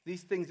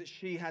 These things that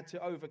she had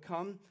to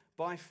overcome,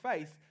 by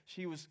faith,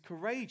 she was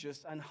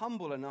courageous and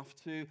humble enough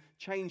to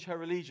change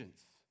her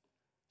allegiance.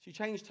 She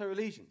changed her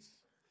allegiance.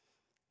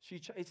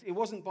 It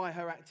wasn't by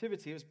her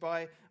activity, it was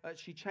by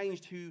she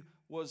changed who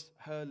was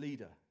her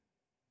leader.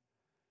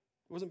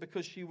 It wasn't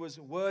because she was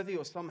worthy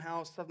or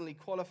somehow suddenly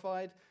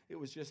qualified. It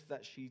was just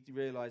that she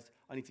realized,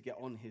 I need to get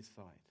on his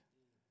side.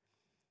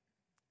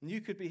 And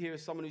you could be here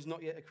as someone who's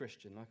not yet a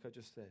Christian, like I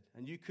just said,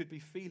 and you could be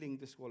feeling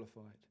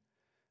disqualified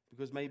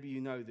because maybe you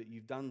know that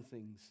you've done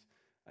things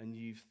and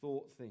you've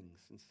thought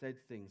things and said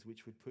things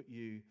which would put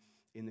you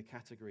in the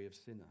category of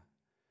sinner.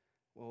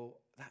 Well,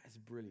 that is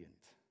brilliant.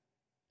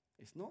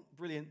 It's not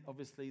brilliant,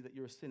 obviously, that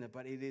you're a sinner,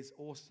 but it is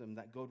awesome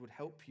that God would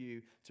help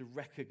you to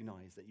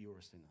recognize that you're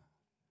a sinner.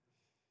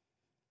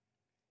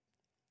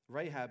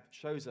 Rahab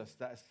shows us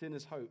that a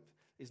sinner's hope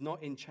is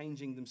not in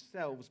changing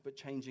themselves, but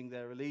changing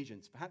their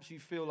allegiance. Perhaps you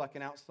feel like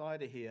an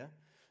outsider here.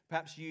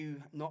 Perhaps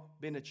you've not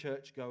been a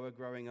churchgoer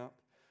growing up.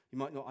 You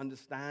might not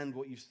understand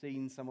what you've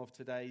seen some of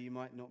today. You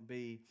might not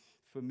be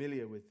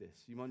familiar with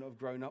this. You might not have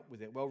grown up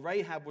with it. Well,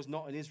 Rahab was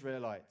not an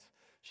Israelite.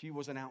 She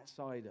was an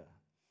outsider.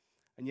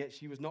 And yet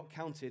she was not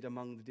counted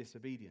among the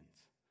disobedient.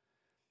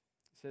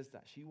 It says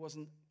that. She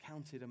wasn't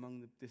counted among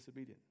the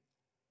disobedient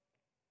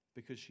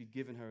because she'd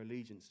given her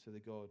allegiance to the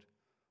God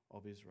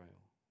of Israel.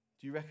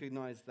 Do you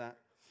recognize that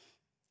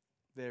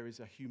there is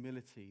a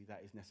humility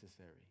that is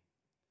necessary?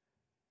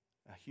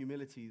 A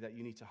humility that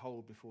you need to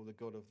hold before the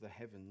God of the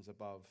heavens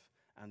above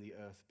and the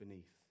earth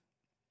beneath.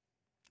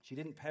 She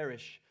didn't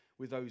perish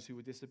with those who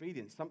were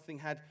disobedient. Something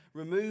had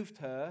removed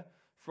her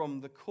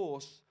from the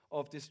course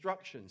of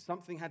destruction.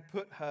 Something had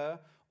put her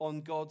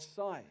on God's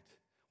side.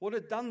 What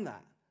had done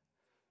that?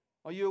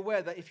 Are you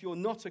aware that if you're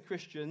not a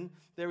Christian,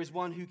 there is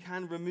one who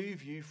can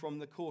remove you from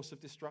the course of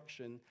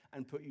destruction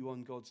and put you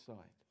on God's side?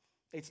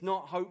 It's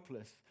not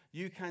hopeless.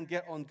 You can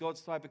get on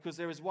God's side because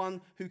there is one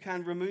who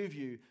can remove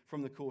you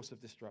from the course of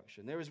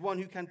destruction. There is one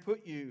who can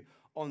put you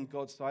on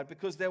God's side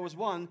because there was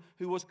one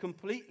who was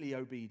completely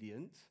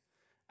obedient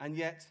and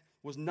yet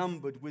was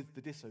numbered with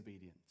the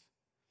disobedient.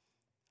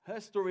 Her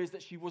story is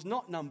that she was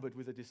not numbered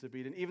with the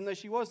disobedient, even though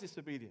she was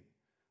disobedient.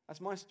 That's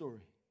my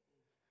story.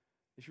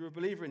 If you're a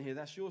believer in here,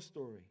 that's your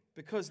story.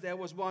 Because there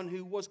was one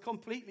who was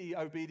completely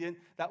obedient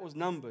that was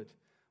numbered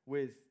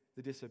with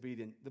the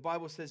disobedient. The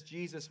Bible says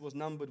Jesus was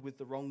numbered with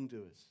the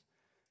wrongdoers.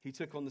 He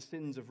took on the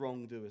sins of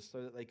wrongdoers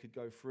so that they could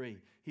go free.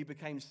 He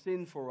became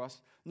sin for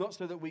us, not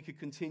so that we could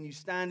continue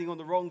standing on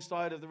the wrong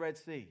side of the Red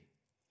Sea.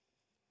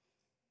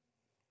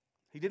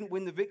 He didn't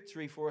win the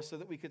victory for us so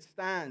that we could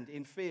stand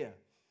in fear,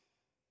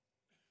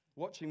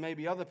 watching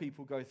maybe other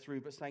people go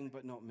through, but saying,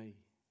 but not me.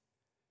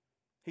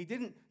 He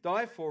didn't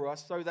die for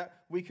us so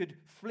that we could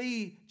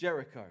flee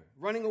Jericho,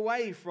 running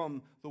away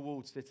from the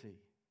walled city,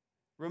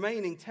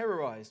 remaining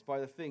terrorized by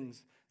the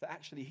things that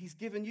actually he's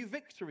given you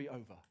victory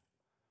over.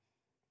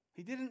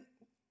 He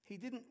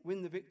didn't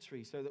win the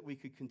victory so that we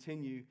could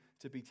continue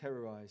to be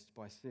terrorized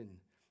by sin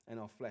and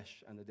our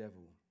flesh and the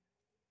devil.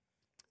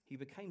 He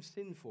became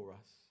sin for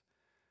us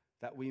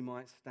that we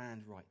might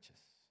stand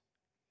righteous.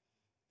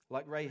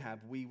 Like Rahab,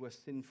 we were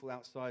sinful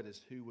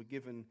outsiders who were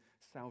given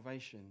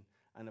salvation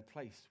and a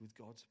place with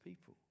God's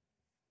people.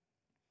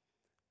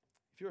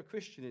 If you're a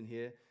Christian in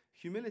here,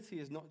 humility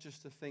is not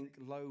just to think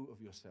low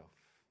of yourself.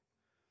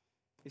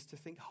 It's to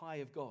think high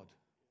of God.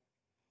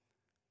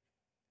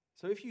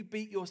 So if you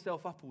beat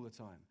yourself up all the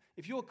time,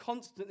 if you're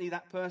constantly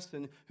that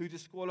person who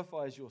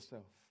disqualifies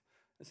yourself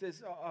and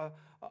says,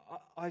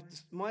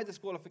 my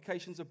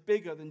disqualifications are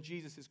bigger than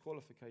Jesus'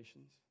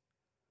 qualifications,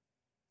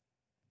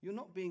 you're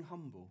not being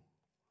humble.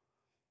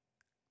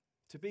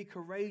 To be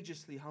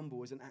courageously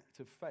humble is an act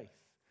of faith.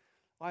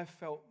 I've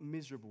felt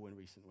miserable in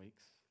recent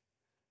weeks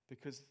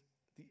because,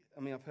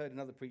 I've heard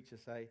another preacher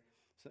say,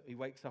 so he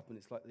wakes up and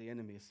it's like the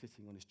enemy is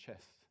sitting on his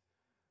chest.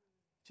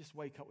 Just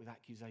wake up with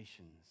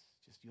accusations.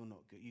 Just, you're not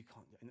good, you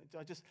can't do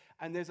it.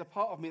 And there's a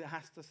part of me that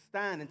has to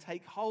stand and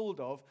take hold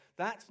of,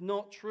 that's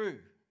not true.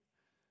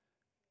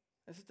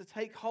 This is to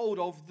take hold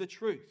of the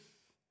truth.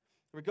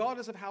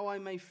 Regardless of how I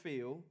may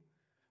feel,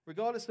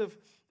 regardless of,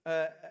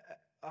 I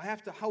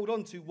have to hold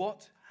on to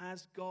what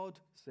has God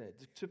said.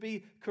 To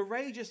be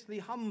courageously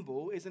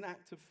humble is an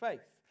act of faith.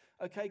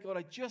 Okay, God,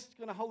 I'm just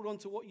going to hold on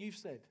to what you've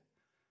said.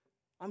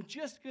 I'm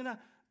just going to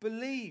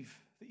believe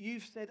that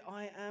you've said,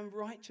 I am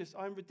righteous,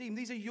 I'm redeemed.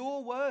 These are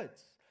your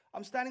words.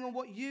 I'm standing on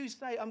what you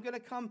say. I'm going to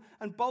come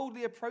and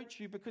boldly approach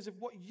you because of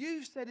what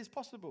you've said is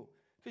possible,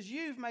 because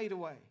you've made a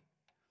way.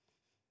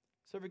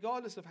 So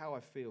regardless of how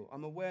I feel,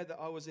 I'm aware that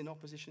I was in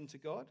opposition to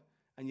God,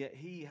 and yet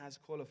he has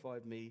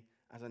qualified me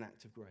as an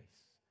act of grace.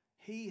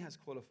 He has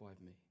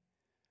qualified me.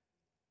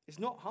 It's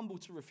not humble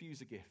to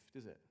refuse a gift,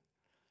 is it?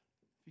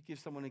 If you give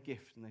someone a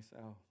gift and they say,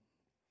 oh.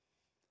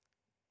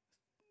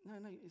 No,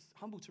 it's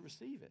humble to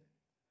receive it.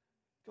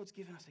 God's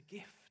given us a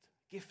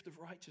gift of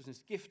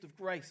righteousness, gift of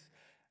grace.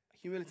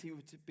 Humility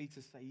would be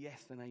to say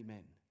yes and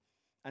amen,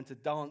 and to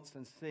dance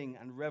and sing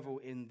and revel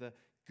in the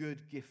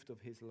good gift of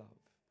his love.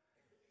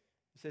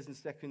 It says in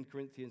 2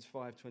 Corinthians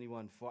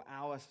 5:21, for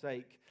our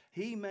sake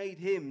he made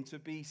him to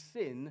be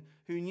sin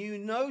who knew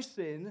no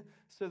sin,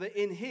 so that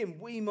in him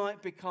we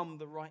might become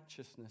the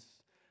righteousness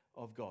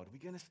of God.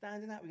 We're going to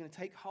stand in that. We're going to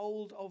take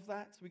hold of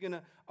that. We're going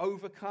to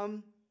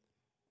overcome.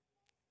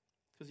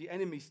 Because the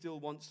enemy still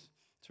wants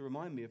to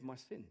remind me of my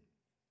sin.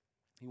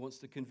 He wants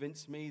to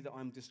convince me that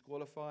I'm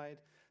disqualified,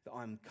 that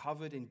I'm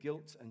covered in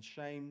guilt and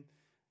shame.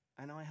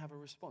 And I have a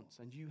response.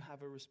 And you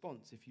have a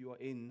response if you are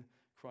in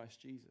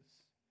Christ Jesus.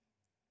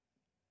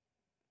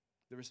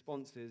 The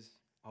response is,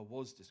 I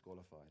was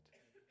disqualified.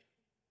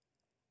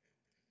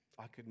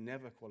 I could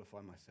never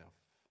qualify myself,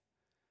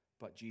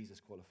 but Jesus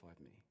qualified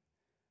me.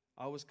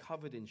 I was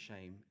covered in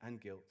shame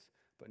and guilt,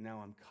 but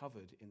now I'm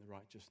covered in the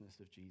righteousness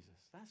of Jesus.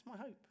 That's my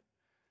hope.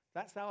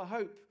 That's our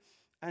hope.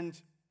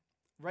 And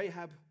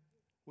Rahab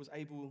was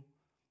able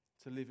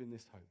to live in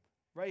this hope.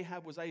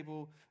 Rahab was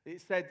able,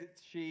 it said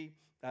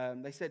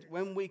that they said,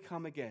 when we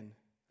come again,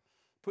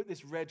 put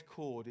this red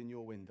cord in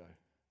your window,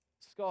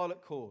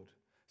 scarlet cord,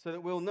 so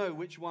that we'll know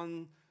which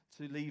one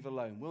to leave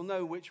alone. We'll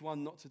know which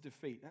one not to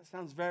defeat. That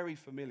sounds very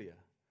familiar.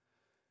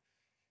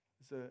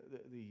 It's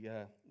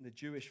the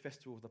Jewish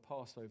festival of the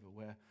Passover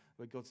where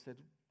God said,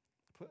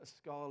 put a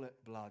scarlet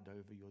blood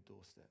over your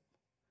doorstep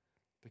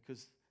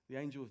because the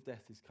angel of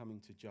death is coming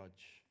to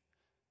judge.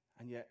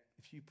 And yet,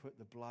 if you put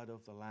the blood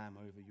of the Lamb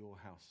over your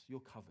house,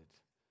 you're covered.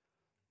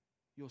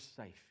 You're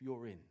safe.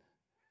 You're in.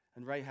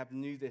 And Rahab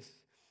knew this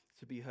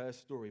to be her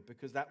story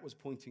because that was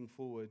pointing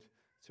forward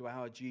to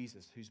our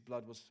Jesus, whose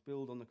blood was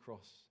spilled on the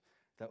cross,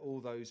 that all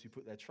those who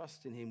put their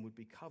trust in him would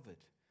be covered,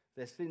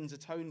 their sins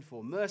atoned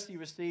for, mercy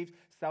received,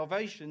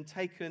 salvation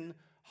taken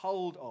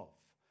hold of,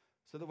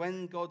 so that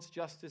when God's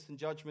justice and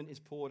judgment is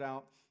poured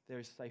out, there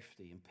is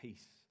safety and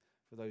peace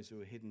for those who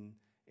are hidden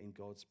in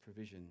God's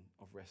provision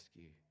of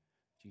rescue,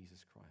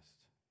 Jesus Christ.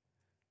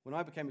 When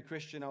I became a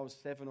Christian, I was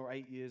 7 or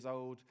 8 years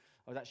old.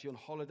 I was actually on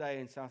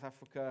holiday in South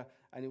Africa,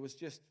 and it was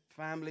just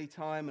family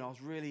time, and I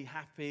was really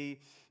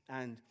happy,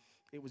 and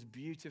it was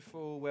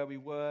beautiful where we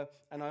were.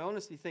 And I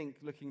honestly think,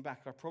 looking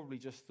back, I probably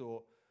just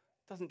thought,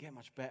 it doesn't get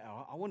much better.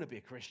 I want to be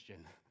a Christian.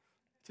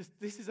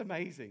 This is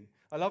amazing.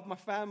 I love my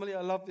family.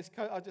 I love this.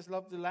 I just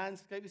love the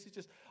landscape.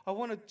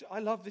 I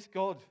love this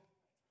God.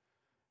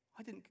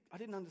 I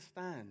didn't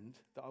understand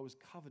that I was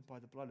covered by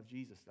the blood of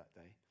Jesus that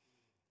day,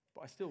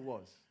 but I still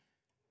was.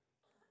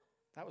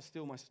 That was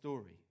still my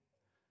story.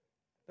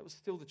 That was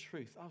still the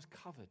truth. I was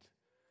covered.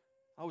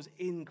 I was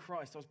in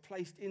Christ. I was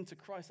placed into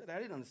Christ. I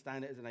didn't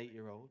understand it as an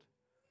 8-year-old.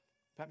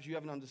 Perhaps you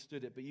haven't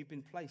understood it, but you've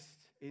been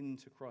placed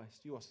into Christ.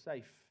 You are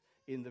safe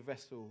in the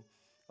vessel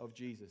of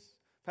Jesus.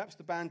 Perhaps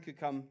the band could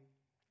come.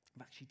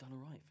 I've actually done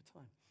all right for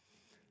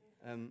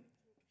time.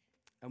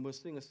 And we'll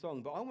sing a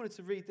song. But I wanted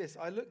to read this.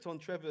 I looked on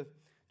Trevor's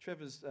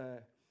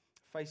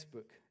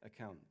Facebook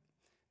account,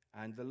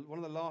 and one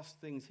of the last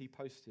things he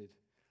posted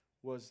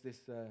was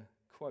this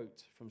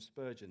quote from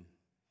Spurgeon.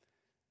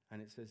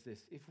 And it says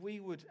this: "If we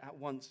would at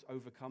once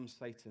overcome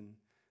Satan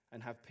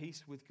and have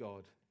peace with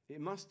God, it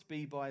must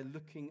be by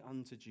looking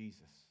unto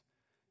Jesus.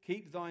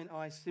 Keep thine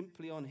eyes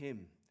simply on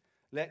him.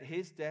 Let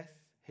his death,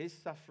 his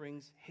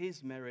sufferings,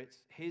 his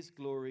merits, his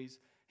glories,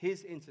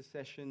 his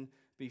intercession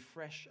be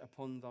fresh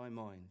upon thy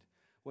mind.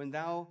 When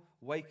thou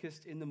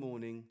wakest in the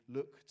morning,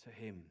 look to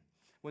him.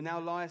 When thou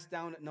liest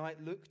down at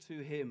night, look to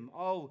him.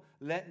 Oh,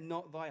 let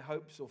not thy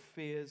hopes or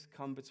fears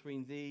come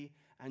between thee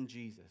and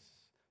Jesus.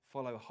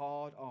 Follow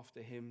hard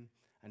after him,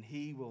 and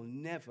he will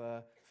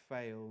never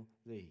fail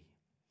thee."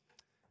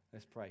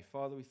 Let's pray.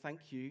 Father, we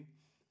thank you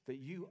that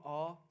you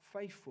are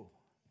faithful.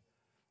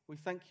 We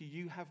thank you,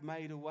 you have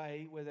made a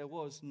way where there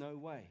was no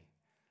way.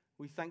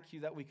 We thank you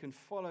that we can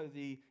follow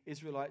the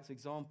Israelites'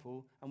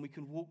 example and we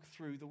can walk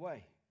through the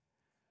way.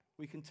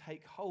 We can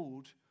take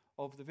hold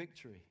of the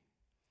victory.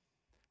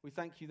 We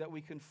thank you that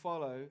we can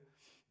follow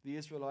the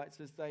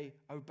Israelites as they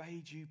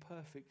obeyed you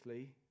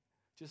perfectly,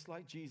 just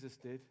like Jesus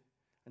did,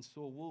 and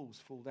saw wolves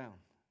fall down.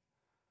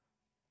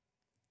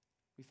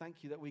 We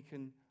thank you that we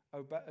can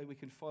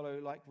follow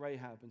like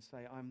Rahab and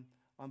say,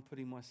 I'm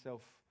putting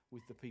myself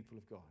with the people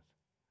of God.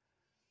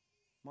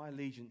 My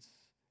allegiance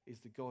is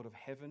the God of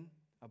heaven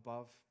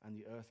above and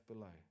the earth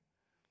below.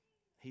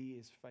 He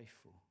is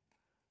faithful.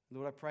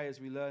 Lord, I pray as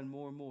we learn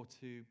more and more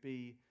to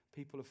be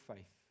people of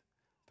faith,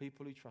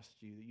 people who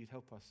trust you, that you'd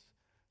help us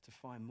to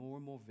find more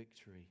and more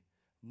victory,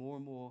 more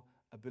and more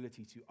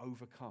ability to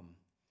overcome,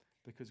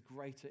 because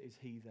greater is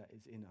he that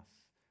is in us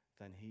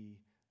than he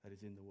that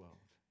is in the world.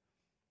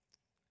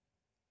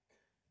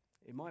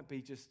 It might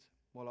be just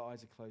while our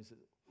eyes are closed that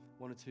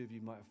one or two of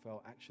you might have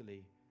felt,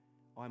 actually,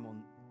 I'm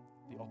on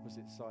the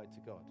opposite side to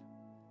God.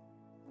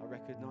 I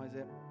recognize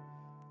it.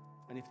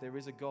 And if there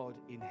is a God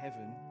in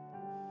heaven,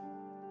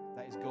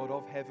 that is God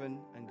of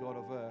heaven and God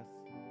of earth,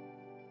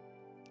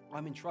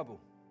 I'm in trouble.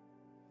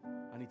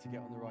 I need to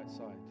get on the right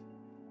side.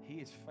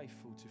 He is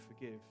faithful to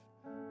forgive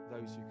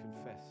those who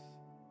confess.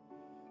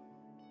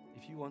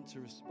 If you want to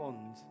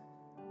respond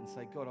and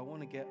say, God, I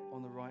want to get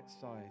on the right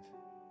side.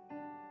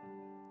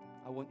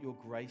 I want your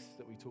grace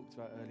that we talked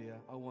about earlier.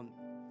 I want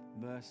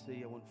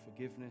mercy. I want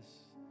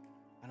forgiveness.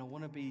 And I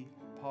want to be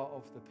part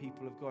of the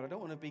people of God. I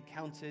don't want to be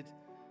counted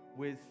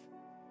with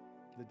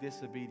the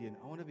disobedient.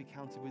 I want to be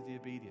counted with the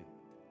obedient.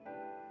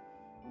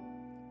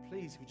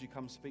 Please, would you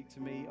come speak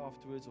to me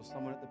afterwards, or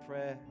someone at the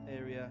prayer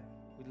area?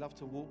 We'd love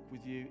to walk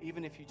with you.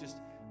 Even if you just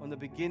on the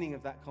beginning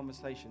of that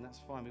conversation, that's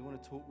fine. We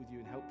want to talk with you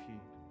and help you.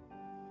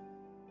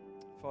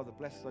 Father,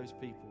 bless those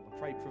people. I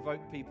pray,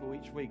 provoke people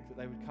each week that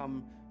they would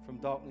come from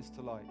darkness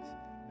to light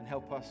and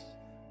help us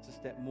to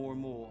step more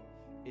and more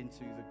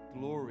into the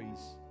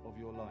glories of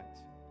your light.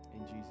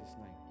 In Jesus'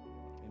 name.